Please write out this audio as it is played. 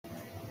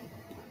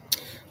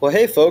Well,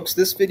 hey folks,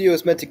 this video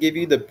is meant to give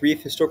you the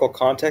brief historical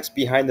context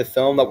behind the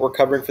film that we're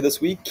covering for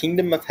this week,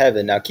 Kingdom of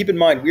Heaven. Now, keep in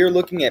mind, we are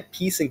looking at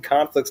peace and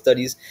conflict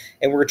studies,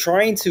 and we're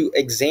trying to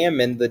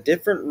examine the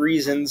different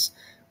reasons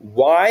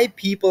why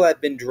people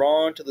have been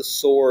drawn to the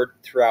sword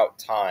throughout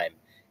time.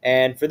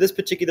 And for this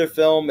particular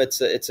film, it's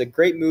a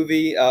great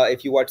movie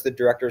if you watch the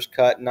director's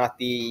cut, not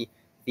the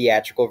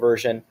theatrical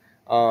version.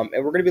 And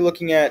we're going to be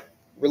looking at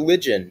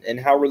religion and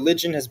how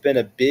religion has been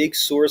a big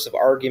source of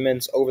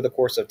arguments over the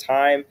course of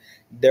time.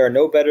 There are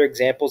no better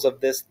examples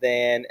of this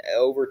than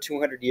over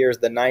 200 years,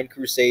 the nine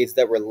crusades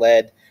that were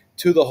led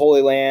to the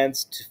Holy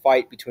Lands to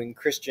fight between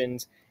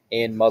Christians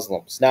and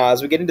Muslims. Now,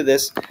 as we get into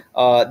this,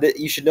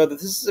 you should know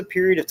that this is a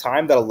period of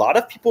time that a lot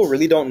of people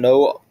really don't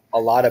know a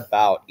lot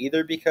about,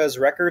 either because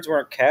records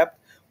weren't kept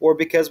or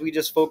because we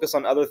just focus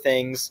on other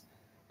things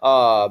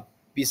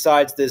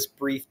besides this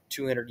brief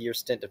 200-year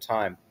stint of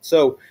time.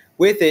 So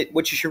with it,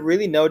 what you should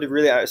really know to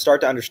really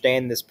start to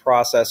understand this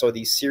process or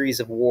these series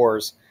of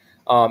wars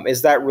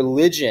is that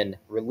religion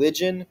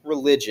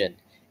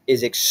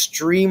is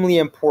extremely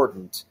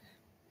important.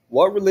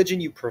 What religion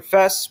you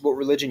profess, what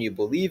religion you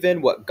believe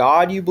in, what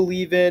God you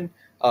believe in,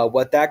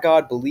 what that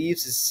God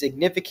believes is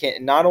significant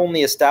in not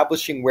only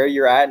establishing where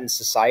you're at in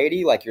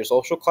society, like your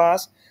social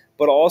class,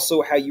 but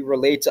also how you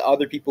relate to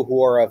other people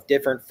who are of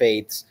different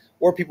faiths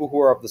or people who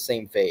are of the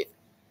same faith.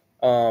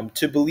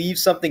 To believe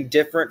something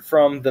different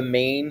from the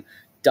main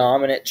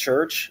dominant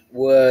church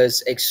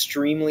was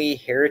extremely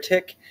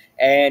heretic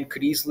and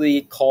could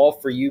easily call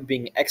for you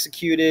being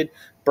executed,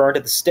 burned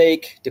at the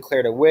stake,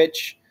 declared a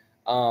witch,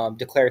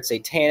 declared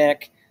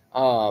satanic,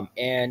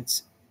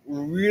 and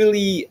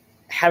really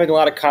having a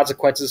lot of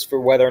consequences for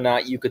whether or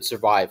not you could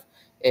survive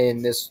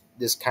in this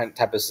kind of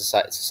type of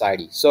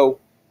society. So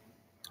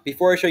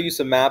before I show you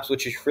some maps,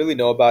 what you should really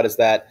know about is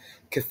that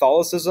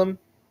Catholicism,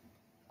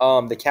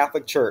 the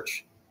Catholic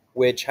Church,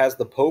 which has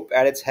the Pope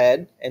at its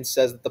head and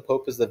says that the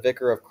Pope is the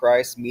vicar of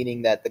Christ,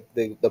 meaning that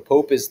the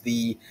Pope is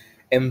the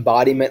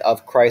embodiment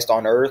of Christ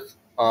on earth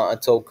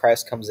until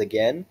Christ comes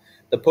again.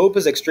 The Pope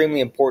is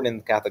extremely important in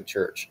the Catholic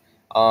Church.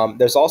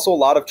 There's also a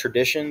lot of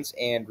traditions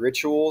and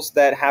rituals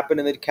that happen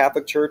in the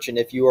Catholic Church, and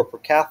if you are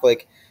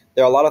Catholic,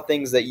 there are a lot of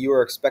things that you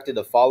are expected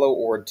to follow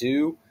or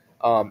do,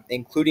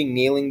 including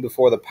kneeling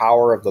before the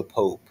power of the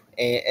Pope.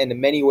 And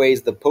in many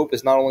ways, the Pope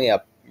is not only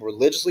a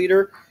religious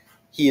leader,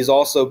 he has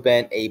also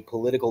been a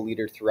political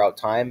leader throughout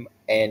time,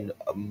 and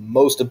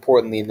most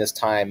importantly in this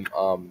time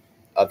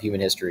of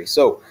human history.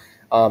 So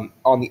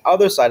on the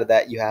other side of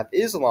that, you have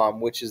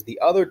Islam, which is the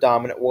other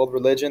dominant world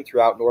religion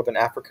throughout northern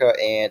Africa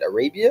and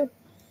Arabia,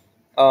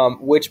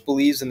 which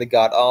believes in the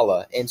God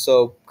Allah. And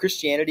so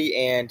Christianity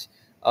and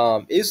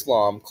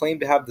Islam claim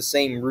to have the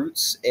same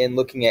roots in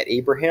looking at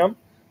Abraham,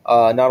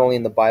 not only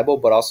in the Bible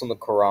but also in the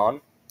Quran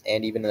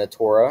and even in the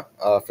Torah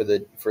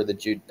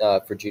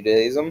for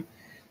Judaism.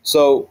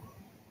 So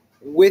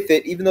with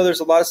it, even though there's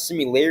a lot of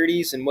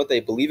similarities in what they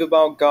believe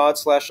about God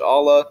slash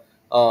Allah,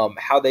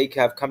 how they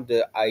have come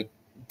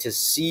to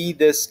see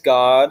this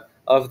God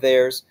of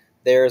theirs,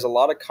 there's a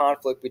lot of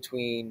conflict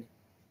between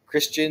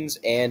Christians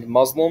and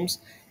Muslims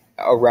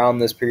around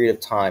this period of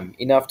time,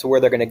 enough to where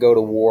they're going to go to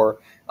war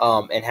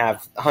and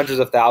have hundreds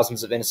of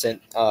thousands of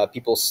innocent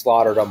people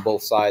slaughtered on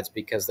both sides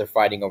because they're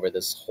fighting over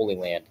this holy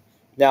land.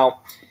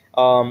 Now,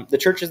 the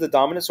church is the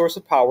dominant source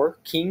of power.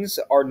 Kings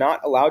are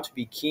not allowed to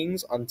be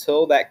kings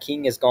until that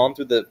king has gone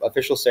through the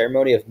official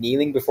ceremony of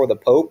kneeling before the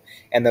Pope,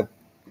 and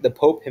the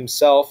Pope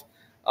himself,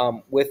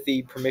 with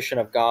the permission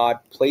of God,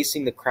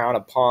 placing the crown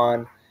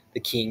upon the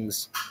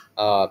king's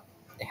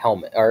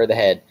helmet or the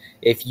head.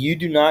 If you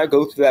do not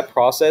go through that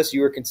process,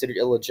 you are considered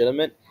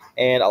illegitimate,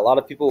 and a lot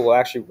of people will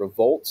actually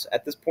revolt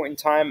at this point in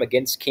time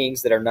against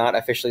kings that are not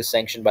officially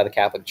sanctioned by the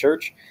Catholic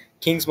Church.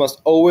 Kings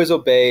must always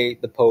obey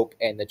the Pope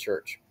and the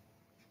Church.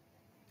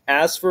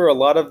 As for a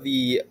lot of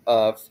the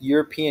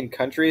European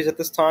countries at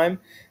this time,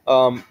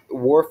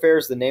 warfare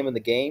is the name of the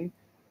game.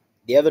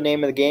 The other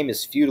name of the game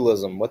is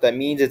feudalism. What that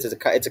means is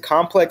it's a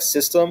complex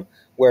system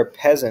where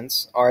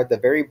peasants are at the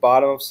very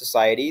bottom of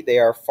society. They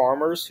are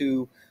farmers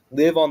who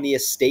live on the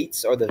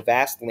estates or the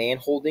vast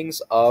land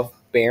holdings of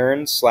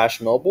barons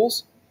slash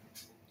nobles.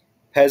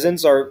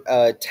 Peasants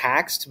are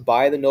taxed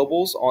by the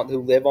nobles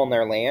who live on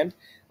their land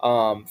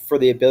for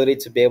the ability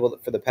to be able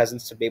for the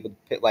peasants to be able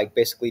to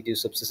basically do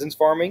subsistence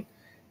farming.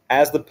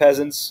 As the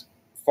peasants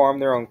farm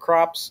their own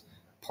crops,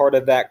 part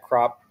of that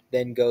crop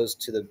then goes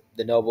to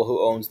the noble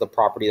who owns the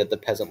property that the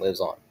peasant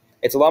lives on.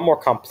 It's a lot more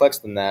complex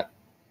than that.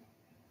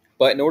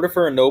 But in order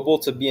for a noble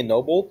to be a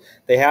noble,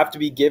 they have to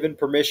be given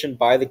permission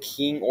by the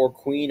king or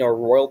queen or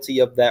royalty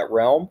of that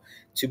realm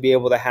to be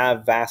able to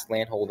have vast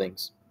land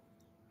holdings.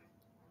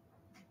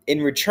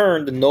 In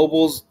return, the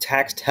nobles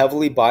taxed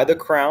heavily by the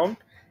crown,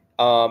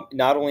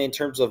 not only in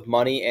terms of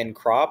money and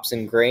crops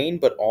and grain,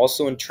 but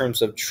also in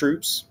terms of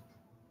troops.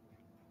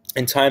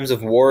 In times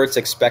of war, it's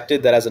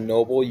expected that as a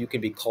noble, you can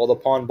be called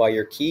upon by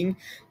your king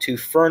to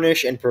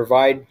furnish and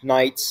provide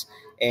knights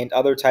and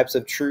other types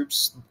of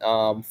troops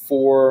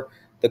for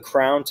the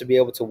crown to be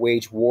able to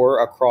wage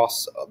war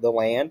across the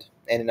land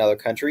and in other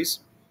countries.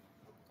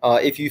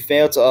 If you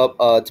fail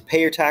to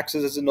pay your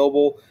taxes as a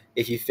noble,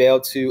 if you fail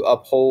to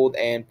uphold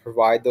and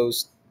provide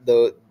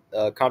the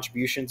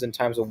contributions in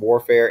times of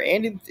warfare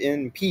and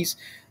in peace,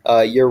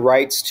 your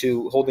rights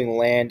to holding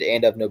land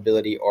and of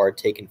nobility are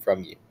taken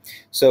from you.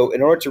 So,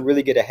 in order to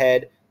really get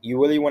ahead, you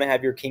really want to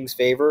have your king's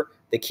favor.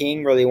 The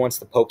king really wants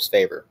the pope's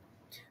favor.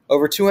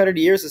 Over 200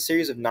 years, a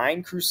series of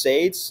 9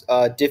 crusades.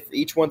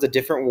 Each one's a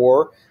different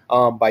war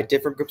by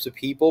different groups of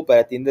people, but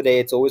at the end of the day,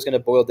 it's always going to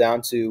boil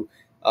down to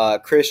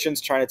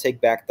Christians trying to take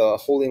back the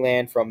Holy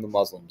Land from the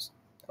Muslims.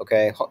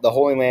 Okay, the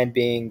Holy Land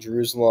being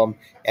Jerusalem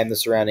and the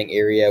surrounding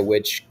area,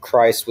 which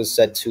Christ was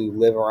said to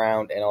live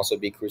around and also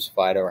be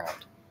crucified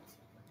around.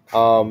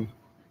 Um,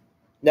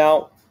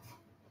 Now,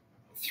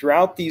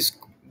 throughout these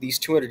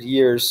 200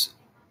 years,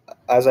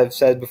 as I've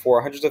said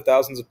before, hundreds of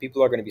thousands of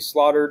people are going to be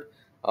slaughtered.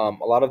 A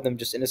lot of them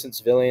just innocent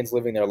civilians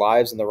living their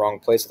lives in the wrong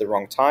place at the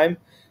wrong time.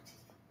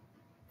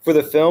 For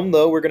the film,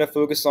 though, we're going to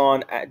focus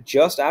on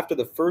just after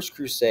the First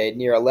Crusade,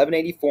 near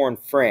 1184 in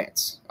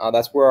France.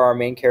 That's where our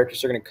main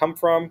characters are going to come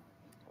from.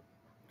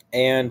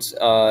 And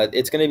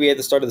it's going to be at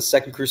the start of the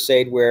Second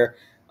Crusade, where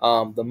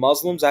the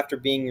Muslims, after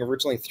being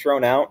originally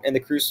thrown out, and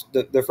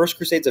the First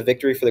Crusade's a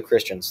victory for the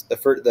Christians.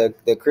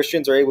 The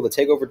Christians are able to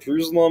take over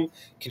Jerusalem,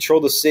 control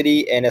the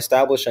city, and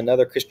establish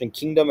another Christian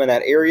kingdom in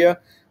that area.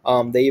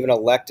 They even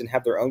elect and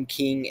have their own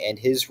king and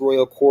his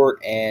royal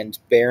court and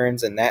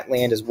barons in that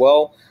land as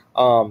well.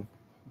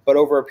 But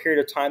over a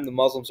period of time, the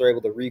Muslims are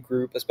able to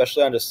regroup,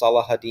 especially under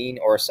Salah ad-Din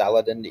or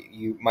Saladin.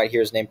 You might hear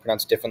his name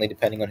pronounced differently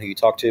depending on who you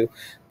talk to.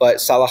 But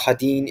Salah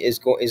ad-Din is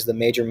the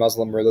major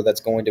Muslim ruler that's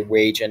going to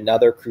wage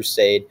another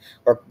crusade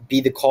or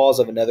be the cause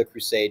of another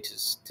crusade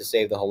to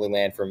save the Holy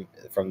Land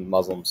from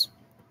Muslims.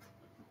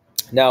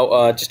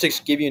 Now, just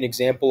to give you an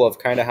example of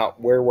kind of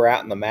where we're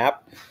at in the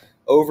map,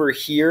 over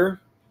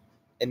here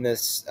in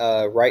this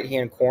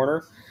right-hand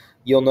corner,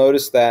 you'll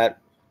notice that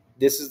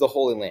this is the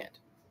Holy Land.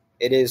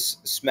 It is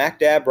smack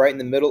dab right in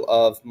the middle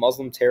of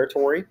Muslim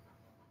territory.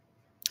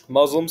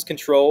 Muslims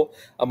control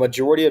a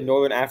majority of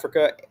northern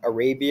Africa,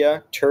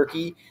 Arabia,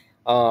 Turkey,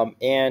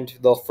 and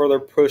they'll further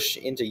push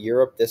into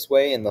Europe this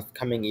way in the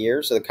coming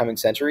years or the coming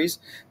centuries.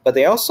 But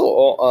they also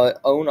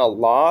own a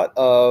lot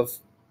of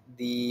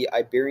the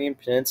Iberian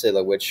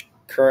Peninsula, which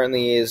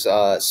currently is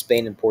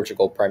Spain and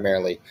Portugal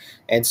primarily.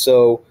 And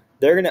so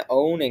they're going to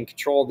own and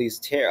control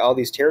all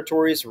these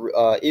territories.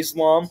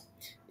 Islam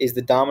is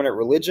the dominant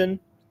religion.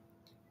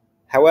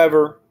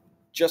 However,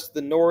 just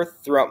the north,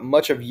 throughout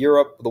much of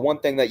Europe, the one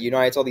thing that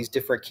unites all these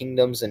different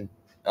kingdoms and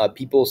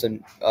peoples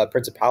and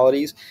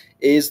principalities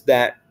is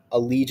that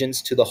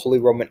allegiance to the Holy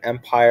Roman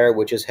Empire,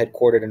 which is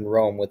headquartered in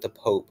Rome with the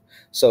Pope.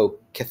 So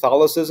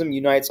Catholicism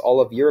unites all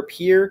of Europe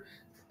here.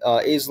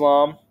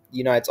 Islam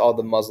unites all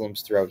the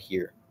Muslims throughout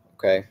here.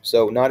 Okay,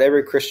 so not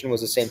every Christian was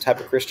the same type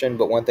of Christian,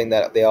 but one thing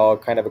that they all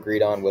kind of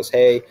agreed on was,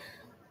 hey,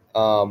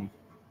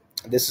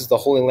 this is the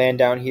Holy Land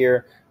down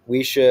here.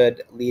 We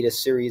should lead a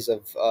series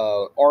of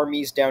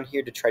armies down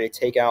here to try to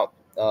take out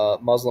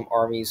Muslim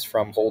armies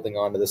from holding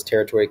on to this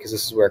territory, because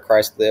this is where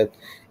Christ lived,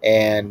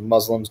 and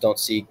Muslims don't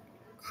see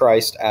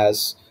Christ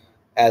as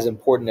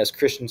important as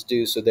Christians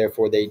do, so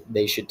therefore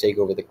they should take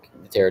over the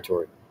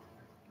territory.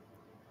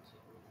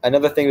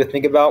 Another thing to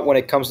think about when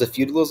it comes to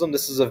feudalism,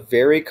 this is a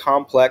very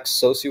complex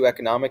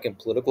socioeconomic and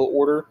political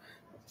order.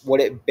 What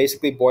it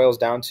basically boils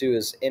down to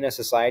is, in a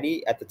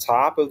society, at the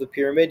top of the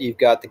pyramid, you've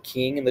got the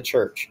king and the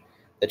church.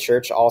 The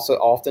church also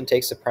often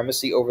takes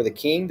supremacy over the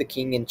king. The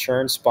king, in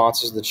turn,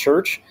 sponsors the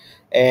church,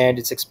 and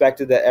it's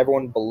expected that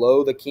everyone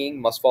below the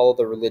king must follow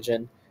the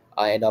religion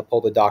and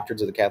uphold the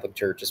doctrines of the Catholic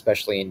Church,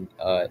 especially in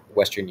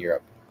Western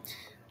Europe.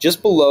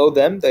 Just below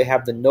them, they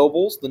have the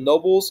nobles. The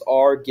nobles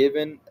are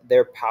given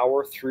their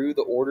power through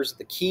the orders of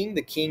the king.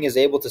 The king is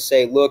able to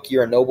say, look,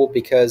 you're a noble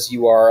because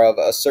you are of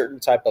a certain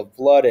type of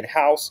blood and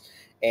house,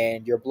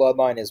 and your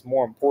bloodline is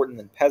more important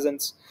than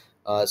peasants.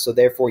 So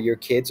therefore, your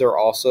kids are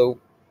also,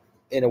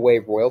 in a way,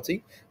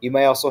 royalty. You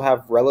may also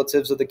have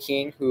relatives of the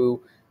king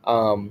who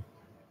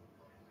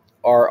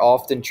are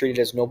often treated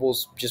as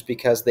nobles just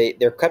because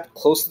they're kept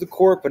close to the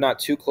court, but not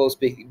too close,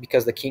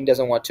 because the king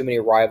doesn't want too many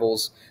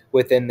rivals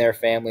within their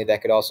family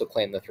that could also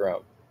claim the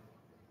throne.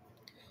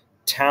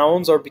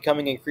 Towns are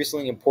becoming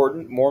increasingly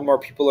important. More and more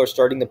people are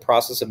starting the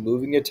process of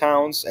moving to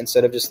towns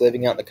instead of just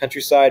living out in the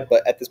countryside.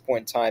 But at this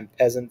point in time,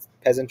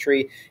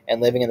 peasantry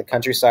and living in the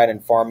countryside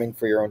and farming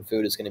for your own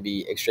food is going to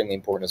be extremely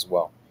important as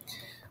well.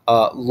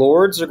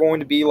 Lords are going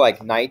to be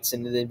like knights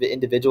and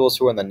individuals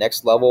who are on the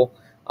next level.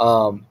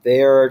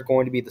 They are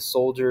going to be the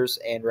soldiers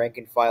and rank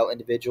and file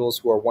individuals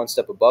who are one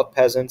step above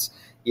peasants.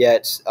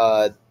 Yet,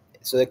 so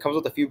that comes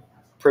with a few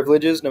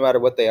privileges, no matter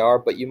what they are.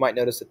 But you might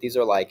notice that these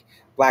are like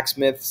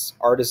blacksmiths,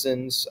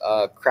 artisans,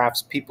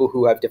 craftspeople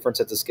who have different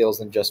sets of skills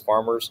than just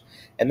farmers.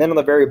 And then on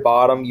the very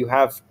bottom, you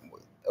have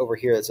over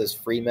here it says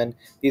freemen.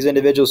 These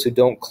individuals who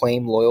don't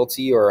claim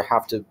loyalty or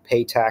have to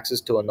pay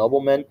taxes to a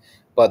nobleman,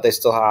 but they're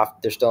still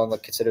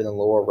considered in the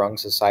lower rung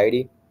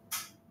society.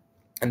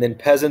 And then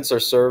peasants are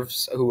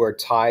serfs who are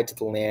tied to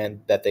the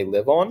land that they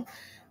live on.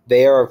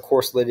 They are, of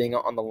course, living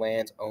on the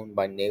lands owned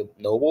by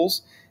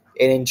nobles.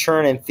 And in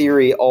turn, in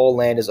theory, all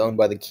land is owned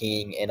by the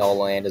king and all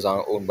land is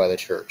owned by the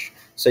church.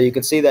 So you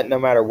can see that no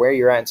matter where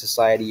you're at in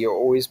society, you're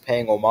always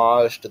paying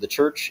homage to the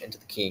church and to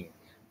the king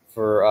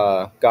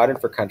for God and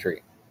for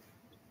country.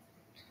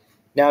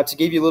 Now, to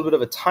give you a little bit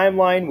of a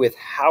timeline with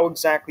how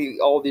exactly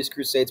all of these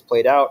crusades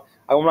played out,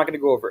 I'm not going to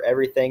go over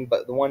everything,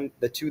 but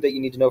the two that you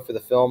need to know for the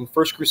film,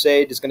 First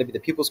Crusade is going to be the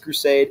People's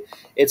Crusade.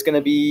 It's going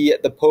to be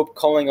the Pope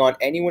calling on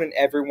anyone and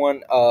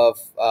everyone of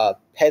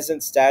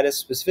peasant status,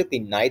 specifically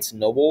knights and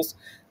nobles,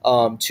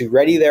 to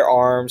ready their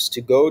arms,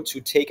 to go to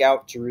take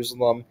out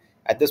Jerusalem.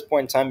 At this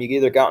point in time, you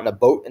either got in a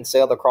boat and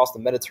sailed across the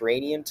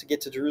Mediterranean to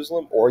get to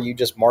Jerusalem, or you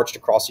just marched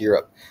across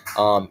Europe.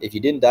 If you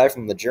didn't die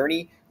from the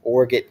journey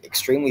or get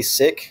extremely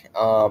sick,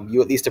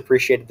 you at least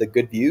appreciated the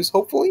good views,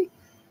 hopefully.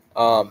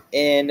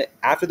 And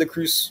after the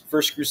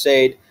First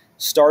Crusade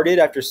started,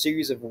 after a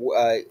series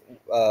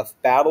of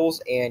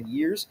battles and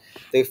years,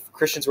 the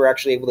Christians were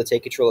actually able to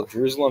take control of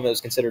Jerusalem. It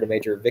was considered a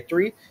major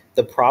victory.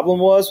 The problem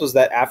was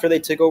that after they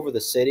took over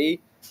the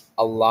city,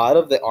 a lot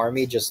of the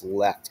army just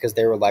left because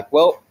they were like,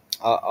 well,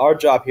 our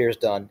job here is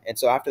done. And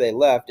so after they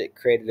left, it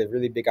created a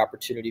really big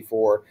opportunity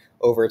for,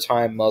 over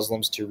time,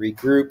 Muslims to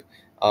regroup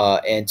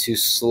and to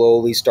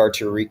slowly start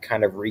to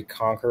kind of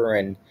reconquer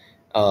and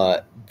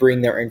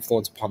bring their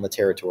influence upon the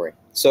territory.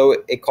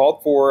 So it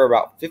called for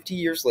about 50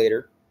 years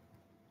later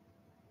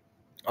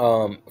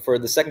for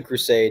the Second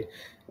Crusade,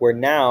 where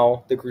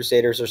now the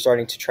Crusaders are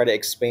starting to try to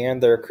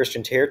expand their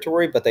Christian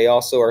territory, but they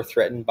also are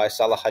threatened by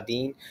Salah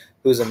ad-Din,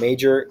 who is a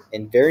major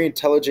and very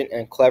intelligent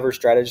and clever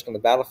strategist on the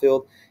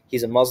battlefield.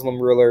 He's a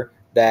Muslim ruler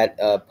that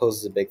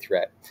poses a big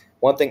threat.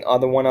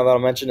 Other one that I'll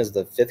mention is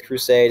the Fifth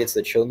Crusade. It's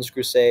the Children's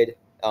Crusade.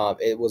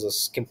 It was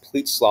a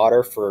complete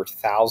slaughter for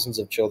thousands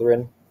of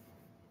children,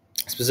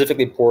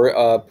 specifically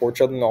poor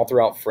children all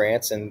throughout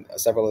France and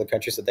several other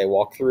countries that they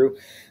walked through.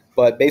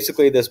 But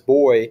basically, this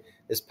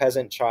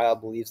peasant child,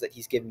 believes that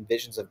he's given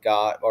visions of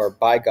God or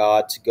by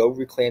God to go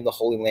reclaim the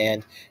Holy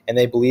Land, and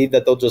they believe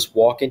that they'll just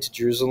walk into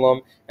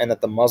Jerusalem and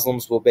that the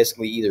Muslims will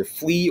basically either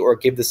flee or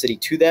give the city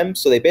to them.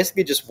 So they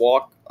basically just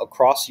walk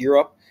across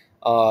Europe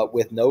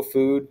with no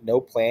food, no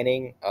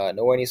planning,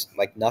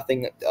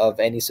 nothing of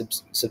any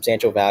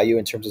substantial value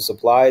in terms of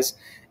supplies,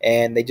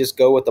 and they just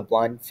go with the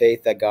blind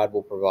faith that God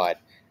will provide.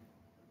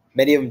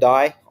 Many of them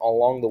die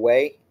along the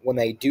way. When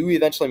they do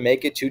eventually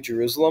make it to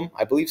Jerusalem,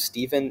 I believe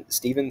Stephen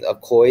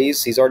of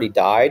Cloyes, he's already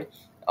died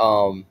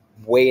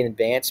way in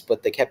advance,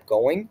 but they kept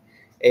going.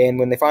 And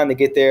when they finally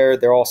get there,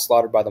 they're all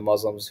slaughtered by the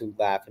Muslims, who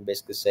laugh and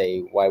basically say,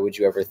 why would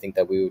you ever think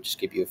that we would just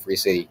give you a free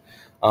city?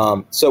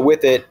 So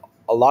with it,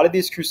 a lot of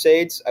these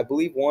crusades, I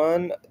believe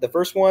the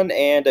first one,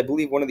 and I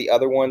believe one of the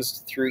other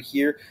ones through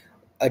here,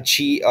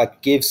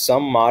 give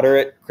some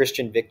moderate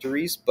Christian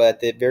victories, but at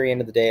the very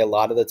end of the day, a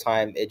lot of the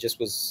time, it just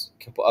was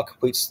a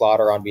complete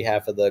slaughter on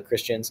behalf of the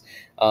Christians,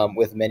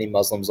 with many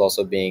Muslims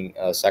also being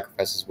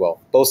sacrificed as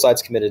well. Both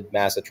sides committed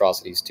mass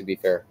atrocities, to be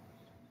fair.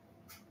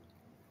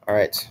 All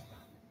right.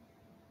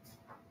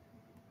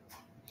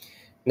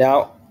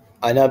 Now,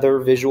 another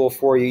visual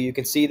for you. You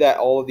can see that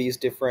all of these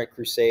different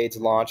crusades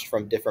launched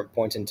from different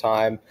points in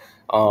time.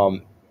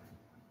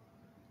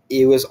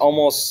 It was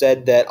almost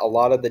said that a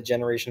lot of the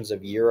generations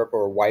of Europe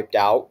were wiped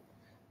out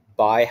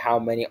by how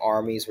many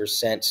armies were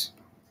sent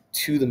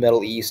to the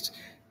Middle East,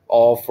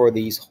 all for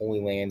these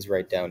holy lands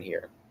right down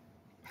here.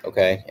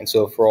 Okay, and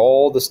so for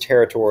all this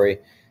territory,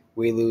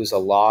 we lose a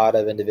lot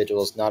of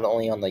individuals, not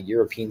only on the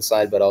European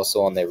side, but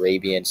also on the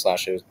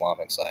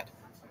Arabian/Islamic side.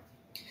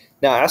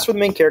 Now, as for the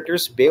main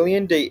characters,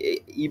 Balian de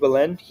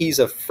Ibelin, he's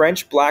a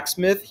French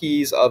blacksmith.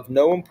 He's of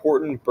no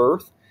important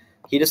birth.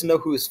 He doesn't know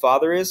who his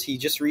father is. He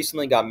just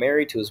recently got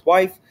married to his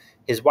wife.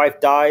 His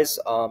wife dies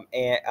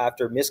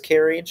after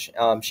miscarriage.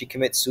 She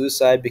commits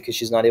suicide because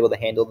she's not able to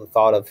handle the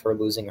thought of her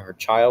losing her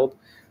child.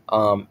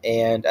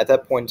 And at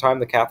that point in time,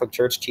 the Catholic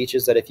Church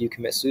teaches that if you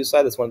commit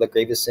suicide, that's one of the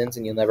gravest sins,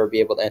 and you'll never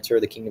be able to enter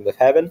the kingdom of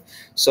heaven.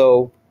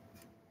 So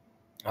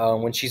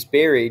when she's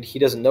buried, he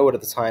doesn't know it at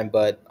the time,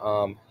 but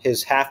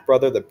his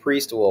half-brother, the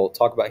priest, we'll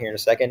talk about here in a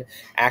second,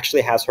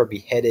 actually has her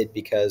beheaded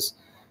because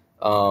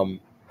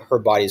her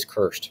body is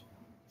cursed.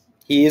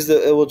 He is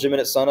the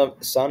illegitimate son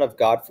of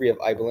Godfrey of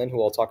Ibelin,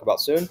 who I'll talk about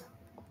soon.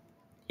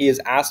 He is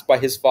asked by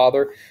his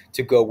father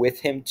to go with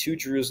him to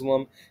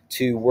Jerusalem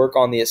to work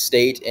on the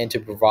estate and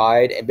to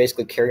provide and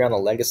basically carry on the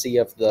legacy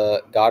of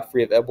the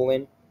Godfrey of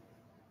Ibelin,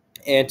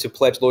 and to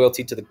pledge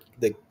loyalty to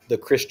the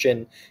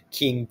Christian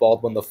King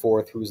Baldwin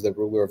IV, who's the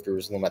ruler of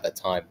Jerusalem at that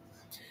time.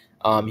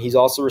 He's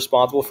also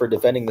responsible for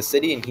defending the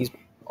city, and he's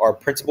our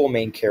principal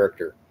main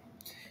character.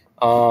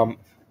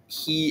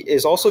 He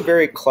is also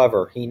very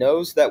clever. He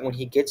knows that when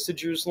he gets to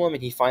Jerusalem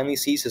and he finally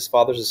sees his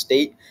father's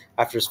estate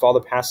after his father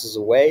passes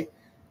away,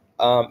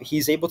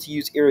 he's able to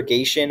use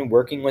irrigation,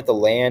 working with the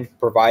land,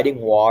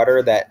 providing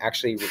water that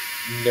actually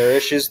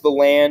nourishes the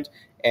land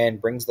and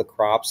brings the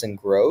crops and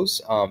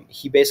grows.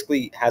 He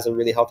basically has a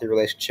really healthy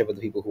relationship with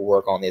the people who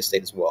work on the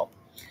estate as well.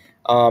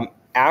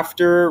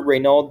 After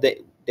Renaud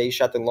de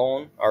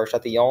Chatillon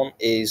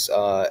is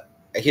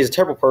he's a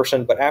terrible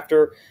person, but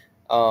after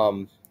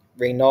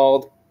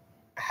Renaud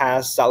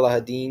has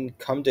Saladin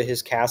come to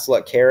his castle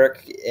at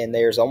Carrick, and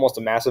there's almost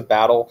a massive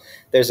battle.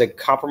 There's a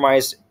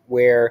compromise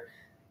where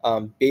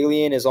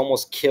Balian is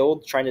almost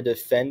killed trying to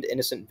defend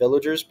innocent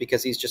villagers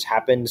because he just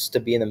happens to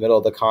be in the middle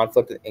of the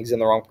conflict. He's in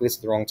the wrong place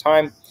at the wrong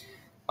time.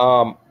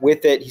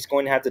 With it, he's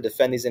going to have to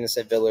defend these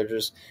innocent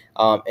villagers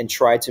and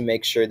try to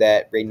make sure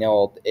that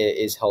Reynold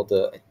is held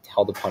to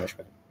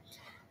punishment.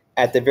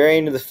 At the very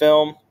end of the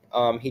film,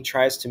 he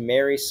tries to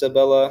marry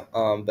Sibylla,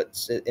 but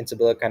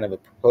Sibylla kind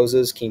of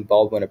proposes. King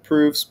Baldwin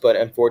approves, but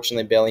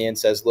unfortunately, Balian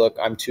says, "Look,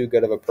 I'm too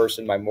good of a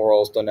person. My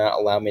morals do not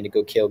allow me to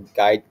go kill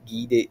Guy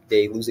de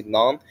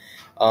Lusignan,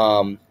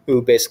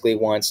 who basically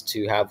wants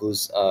to have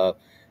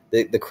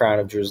the crown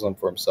of Jerusalem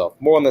for himself."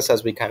 More on this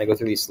as we kind of go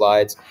through these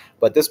slides.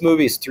 But this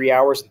movie is 3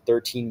 hours and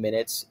 13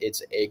 minutes.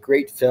 It's a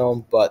great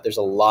film, but there's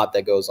a lot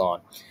that goes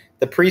on.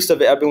 The priest of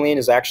Ebelin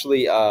is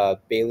actually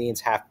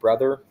Balian's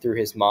half-brother through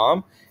his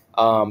mom.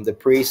 The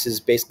priest is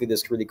basically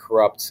this really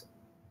corrupt,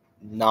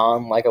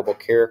 non-likable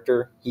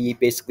character. He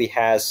basically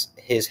has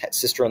his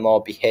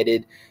sister-in-law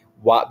beheaded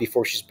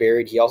before she's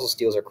buried. He also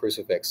steals her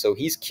crucifix. So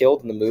he's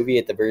killed in the movie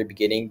at the very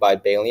beginning by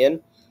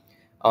Balian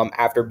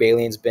after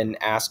Balian's been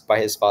asked by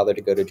his father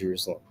to go to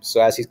Jerusalem.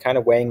 So as he's kind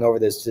of weighing over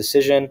this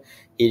decision,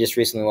 he just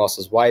recently lost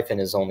his wife and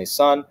his only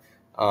son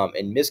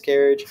in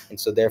miscarriage. And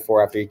so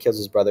therefore, after he kills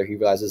his brother, he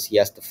realizes he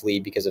has to flee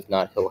because if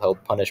not, he'll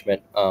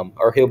punishment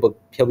or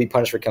he'll be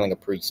punished for killing a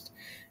priest.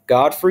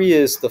 Godfrey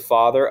is the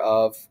father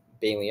of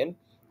Balian.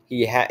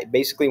 He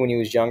basically, when he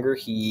was younger,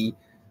 he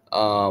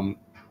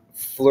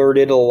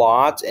flirted a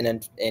lot,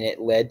 and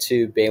it led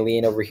to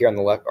Balian over here on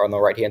the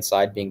right hand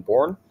side being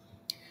born.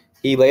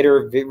 He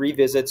later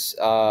revisits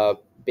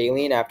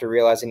Balian after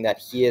realizing that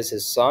he is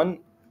his son,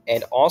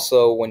 and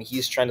also when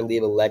he's trying to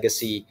leave a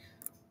legacy,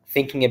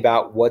 thinking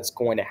about what's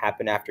going to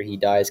happen after he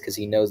dies because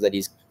he knows that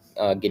he's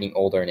getting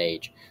older in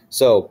age.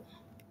 So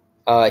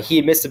he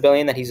admits to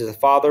Balian that he's his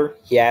father.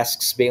 He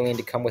asks Balian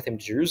to come with him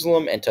to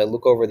Jerusalem and to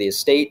look over the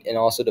estate and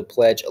also to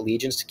pledge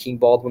allegiance to King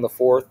Baldwin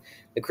IV,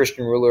 the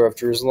Christian ruler of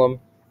Jerusalem,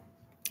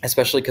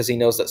 especially because he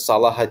knows that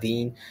Salah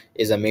ad-Din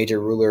is a major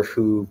ruler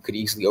who could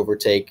easily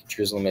overtake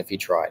Jerusalem if he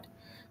tried.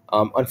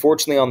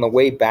 Unfortunately, on the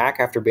way back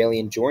after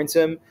Balian joins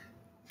him,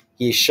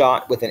 he is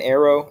shot with an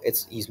arrow.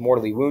 He's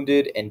mortally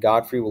wounded, and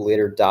Godfrey will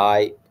later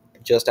die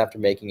just after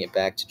making it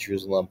back to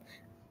Jerusalem.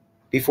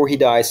 Before he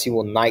dies, he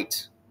will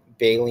knight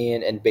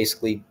Balian and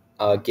basically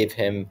give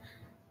him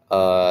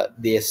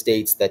the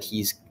estates that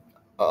he's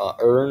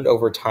earned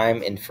over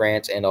time in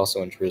France and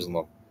also in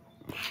Jerusalem.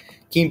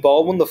 King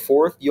Baldwin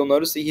IV, you'll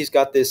notice that he's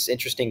got this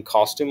interesting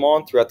costume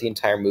on throughout the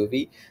entire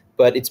movie,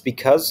 but it's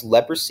because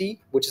leprosy,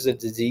 which is a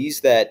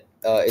disease that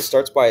it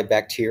starts by a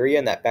bacteria,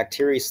 and that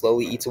bacteria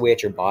slowly eats away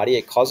at your body.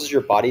 It causes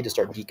your body to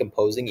start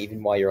decomposing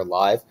even while you're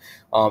alive.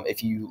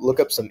 If you look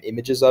up some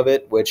images of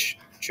it, which,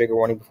 trigger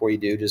warning before you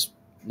do, just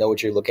know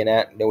what you're looking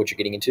at, know what you're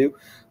getting into.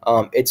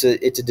 It's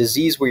a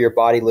disease where your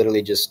body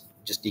literally just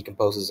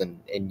decomposes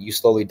and you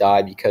slowly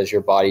die because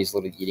your body is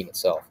literally eating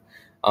itself.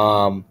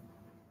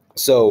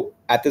 So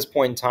at this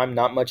point in time,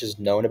 not much is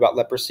known about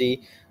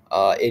leprosy.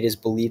 It is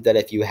believed that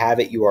if you have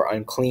it, you are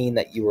unclean,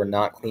 that you are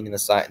not clean in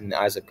the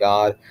eyes of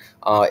God,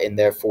 and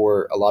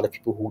therefore a lot of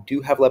people who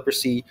do have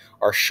leprosy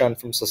are shunned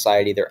from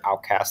society. They're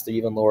outcasts. They're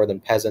even lower than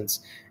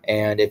peasants.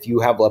 And if you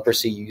have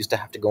leprosy, you used to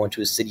have to go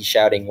into a city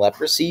shouting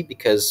leprosy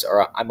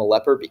or I'm a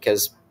leper,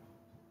 because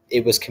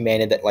it was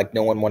commanded that like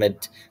no one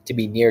wanted to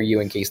be near you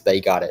in case they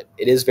got it.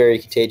 It is very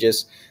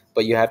contagious,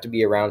 but you have to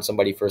be around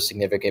somebody for a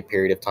significant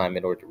period of time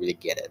in order to really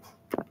get it.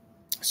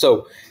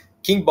 So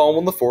King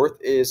Baldwin IV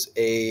is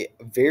a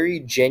very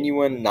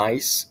genuine,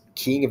 nice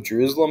king of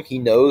Jerusalem. He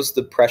knows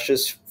the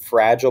precious,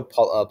 fragile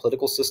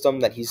political system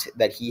that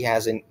he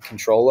has in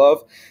control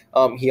of.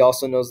 He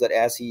also knows that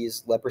as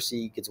his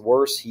leprosy gets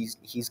worse,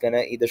 there's going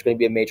to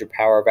be a major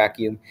power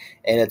vacuum,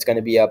 and it's going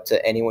to be up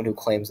to anyone who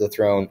claims the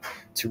throne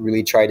to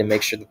really try to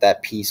make sure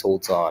that peace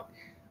holds on.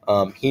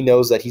 He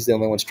knows that he's the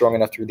only one strong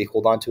enough to really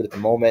hold on to it at the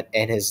moment,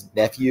 and his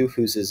nephew,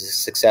 who's his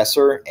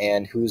successor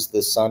and who's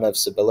the son of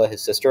Sibylla,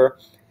 his sister,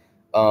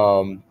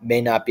 may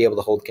not be able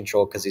to hold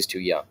control because he's too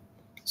young.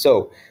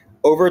 So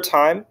over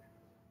time,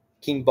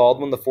 King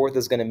Baldwin IV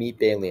is going to meet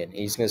Balian.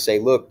 He's going to say,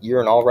 look,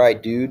 you're an all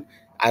right dude.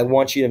 I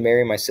want you to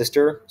marry my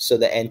sister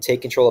and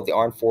take control of the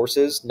armed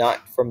forces,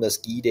 not from this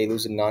Guy de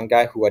Lusignan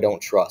guy who I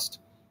don't trust.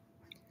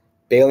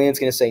 Balian's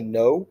going to say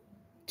no.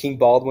 King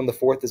Baldwin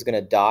IV is going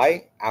to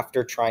die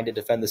after trying to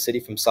defend the city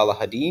from Salah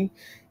ad-Din,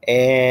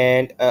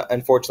 and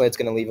unfortunately it's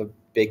going to leave a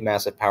big,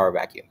 massive power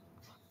vacuum.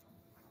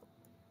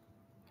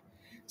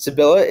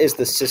 Sibylla is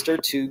the sister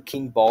to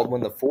King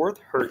Baldwin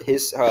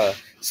IV.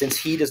 Since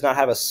he does not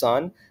have a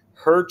son,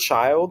 her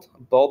child,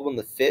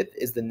 Baldwin V,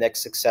 is the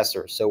next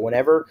successor. So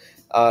whenever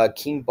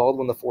King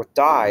Baldwin IV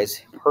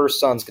dies, her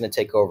son's going to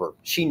take over.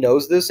 She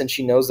knows this, and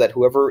she knows that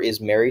whoever is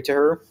married to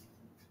her,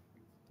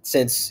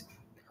 since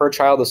her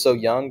child is so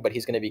young, but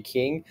he's going to be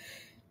king,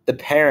 the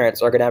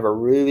parents are going to have a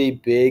really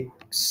big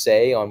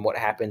say on what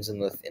happens in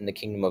the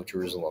kingdom of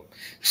Jerusalem.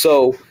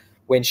 So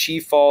When she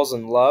falls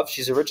in love,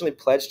 she's originally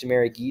pledged to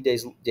marry Guy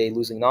de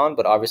Lusignan,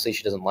 but obviously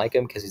she doesn't like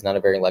him because he's not a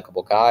very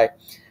likable guy,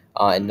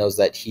 and knows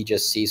that he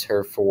just sees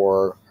her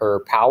for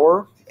her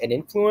power and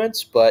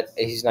influence, but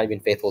he's not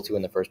even faithful to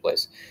in the first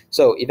place.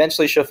 So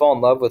eventually she'll fall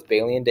in love with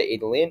Balian de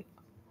Adolin.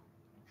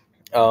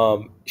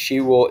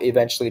 She will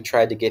eventually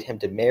try to get him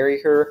to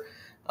marry her.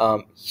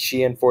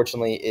 She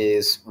unfortunately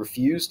is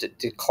refused,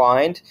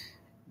 declined.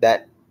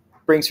 That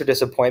brings her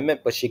disappointment,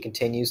 but she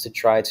continues to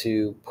try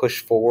to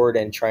push forward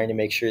and trying to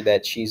make sure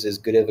that she's as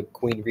good of a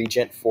queen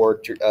regent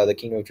for the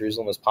Kingdom of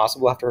Jerusalem as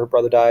possible after her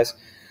brother dies.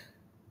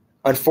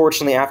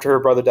 Unfortunately, after her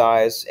brother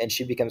dies and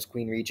she becomes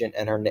queen regent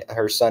and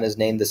her son is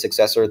named the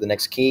successor, the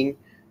next king,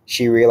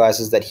 she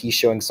realizes that he's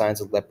showing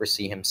signs of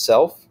leprosy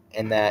himself,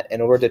 and that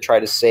in order to try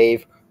to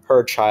save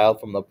her child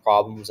from the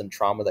problems and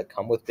trauma that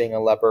come with being a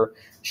leper,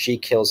 she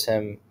kills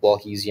him while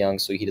he's young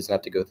so he doesn't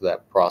have to go through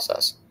that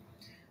process.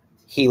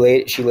 She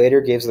later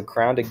gives the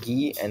crown to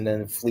Guy and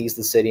then flees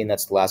the city, and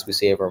that's the last we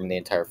see of her in the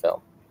entire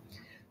film.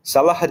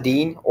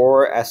 Salah-ad-Din,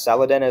 or as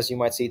Saladin as you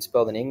might see it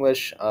spelled in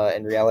English,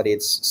 in reality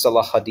it's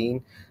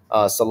Salah-ad-Din.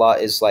 Salah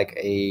is like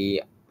a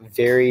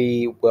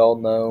very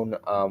well-known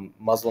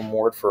Muslim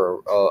word for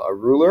a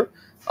ruler.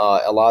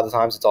 A lot of the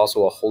times it's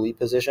also a holy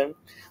position.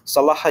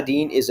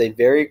 Salah-ad-Din is a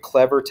very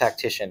clever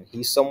tactician.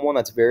 He's someone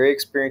that's very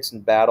experienced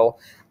in battle.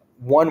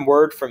 One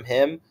word from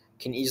him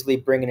can easily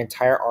bring an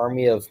entire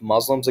army of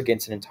Muslims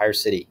against an entire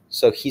city.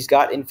 So he's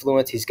got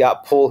influence, he's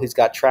got pull, he's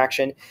got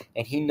traction,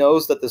 and he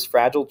knows that this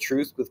fragile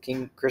truce with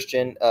King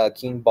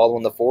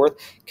Baldwin IV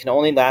can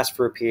only last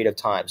for a period of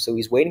time. So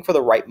he's waiting for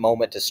the right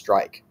moment to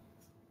strike.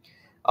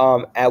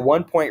 At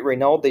one point,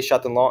 Renaud de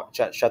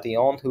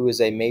Chatillon, who is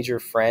a major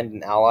friend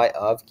and ally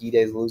of Guy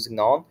de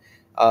Lusignan,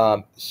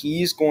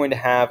 he's going to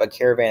have a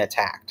caravan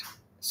attacked.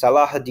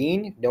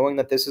 Salah-ad-Din, knowing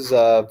that this is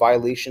a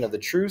violation of the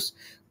truce,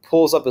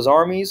 pulls up his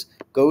armies,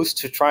 goes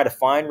to try to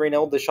find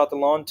Renaud de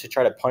Chatillon to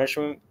try to punish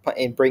him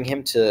and bring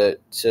him to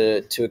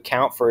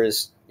account for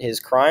his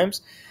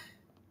crimes.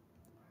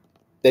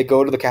 They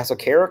go to the Castle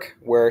Carrick,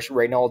 where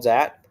Renaud's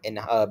at, and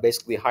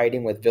basically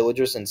hiding with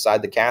villagers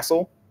inside the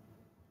castle.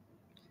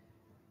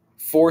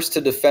 Forced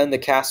to defend the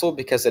castle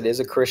because it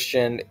is a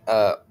Christian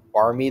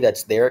army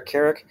that's there at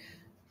Carrick,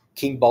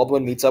 King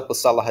Baldwin meets up with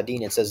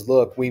Salah-ad-Din and says,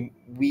 look, we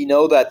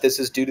know that this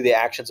is due to the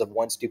actions of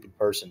one stupid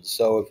person.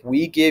 So if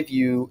we give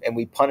you and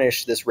we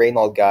punish this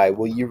Renaud guy,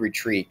 will you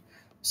retreat?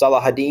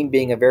 Salah-ad-Din,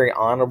 being a very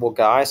honorable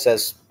guy,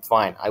 says,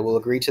 fine, I will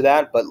agree to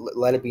that, but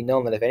let it be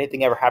known that if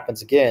anything ever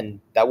happens again,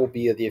 that will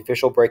be the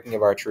official breaking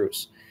of our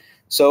truce.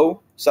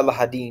 So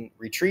Salah-ad-Din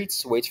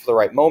retreats, waits for the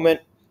right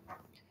moment,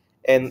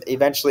 and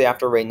eventually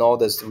after Renaud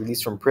is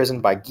released from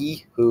prison by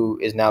Guy, who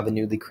is now the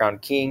newly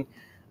crowned king,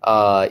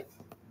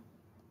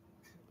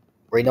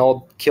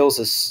 Renaud kills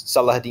his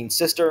Salah-ad-Din's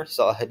sister.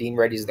 Salah-ad-Din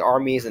readies the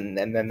armies, and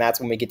then that's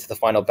when we get to the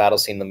final battle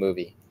scene in the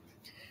movie.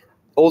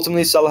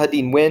 Ultimately,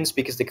 Salah-ad-Din wins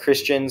because the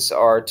Christians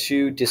are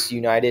too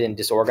disunited and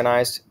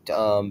disorganized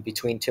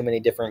between too many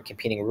different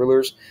competing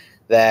rulers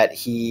that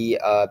he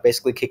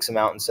basically kicks them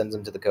out and sends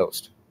them to the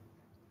coast.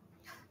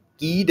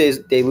 Guy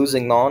de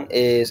Lusignan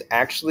is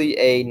actually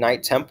a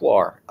Knight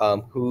Templar.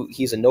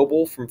 He's a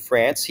noble from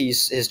France.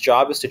 His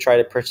job is to try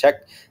to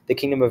protect the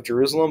Kingdom of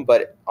Jerusalem,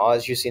 but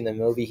as you see in the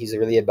movie, he's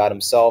really about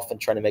himself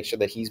and trying to make sure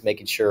that he's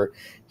making sure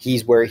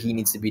he's where he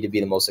needs to be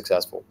the most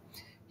successful.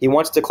 He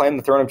wants to claim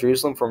the throne of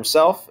Jerusalem for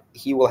himself.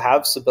 He will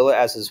have Sibylla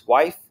as his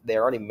wife.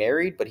 They're already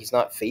married, but he's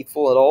not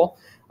faithful at all,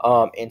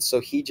 and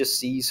so he just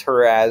sees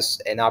her as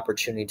an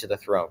opportunity to the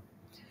throne.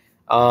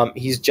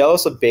 He's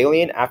jealous of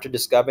Balian after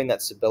discovering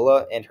that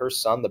Sibylla and her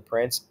son, the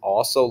prince,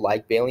 also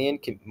like Balian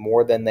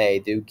more than they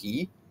do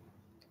Guy.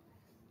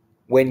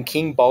 When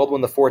King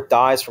Baldwin IV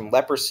dies from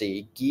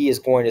leprosy, Guy is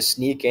going to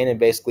sneak in and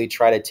basically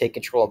try to take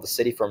control of the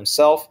city for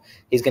himself.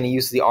 He's going to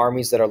use the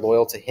armies that are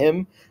loyal to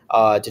him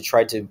to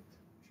try to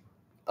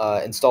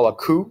install a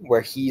coup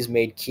where he's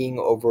made king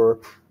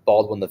over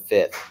Baldwin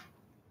V.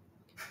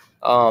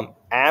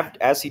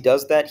 As he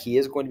does that, he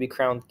is going to be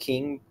crowned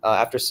king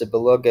after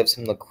Sibylla gives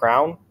him the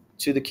crown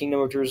to the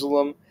Kingdom of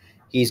Jerusalem.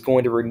 He's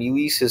going to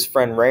release his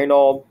friend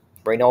Renaud.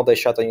 Renaud de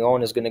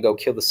Chatillon is going to go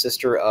kill the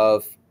sister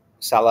of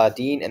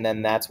Salah-ad-Din, and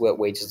then that's what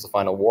wages the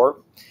final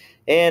war.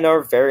 And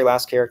our very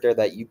last character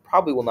that you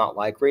probably will not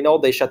like,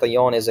 Renaud de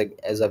Chatillon is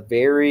a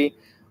very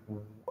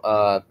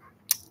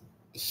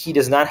he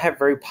does not have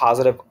very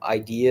positive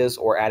ideas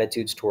or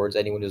attitudes towards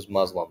anyone who's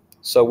Muslim.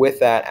 So with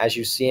that, as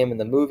you see him in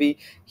the movie,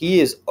 he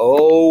is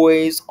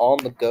always on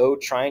the go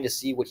trying to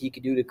see what he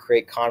could do to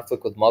create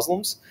conflict with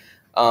Muslims.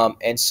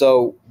 And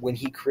so when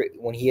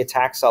he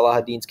attacks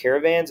Salah-ad-Din's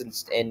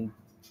caravans and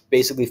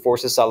basically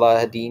forces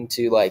Salah-ad-Din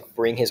to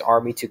bring his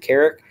army to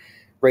Carrick,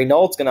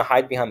 Renaud's going to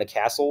hide behind the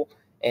castle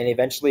and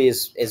eventually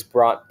is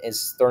thrown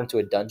into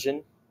a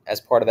dungeon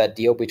as part of that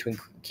deal between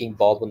King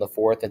Baldwin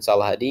IV and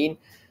Salah-ad-Din.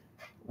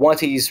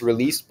 Once he's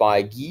released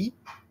by Guy,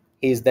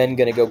 he's then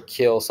going to go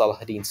kill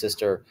Salah-ad-Din's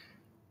sister,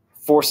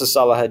 forces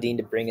Salah-ad-Din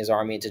to bring his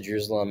army into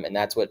Jerusalem, and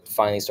that's what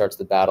finally starts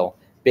the battle.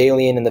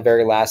 Balian in the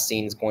very last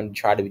scene is going to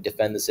try to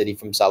defend the city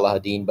from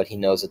Salah-ad-Din, but he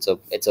knows it's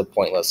a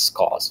pointless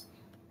cause.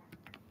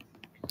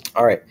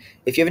 All right.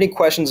 If you have any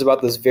questions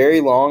about this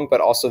very long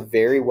but also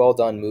very well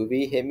done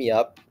movie, hit me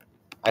up.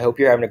 I hope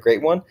you're having a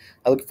great one.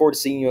 I look forward to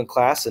seeing you in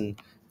class, and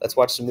let's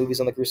watch some movies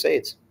on the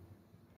Crusades.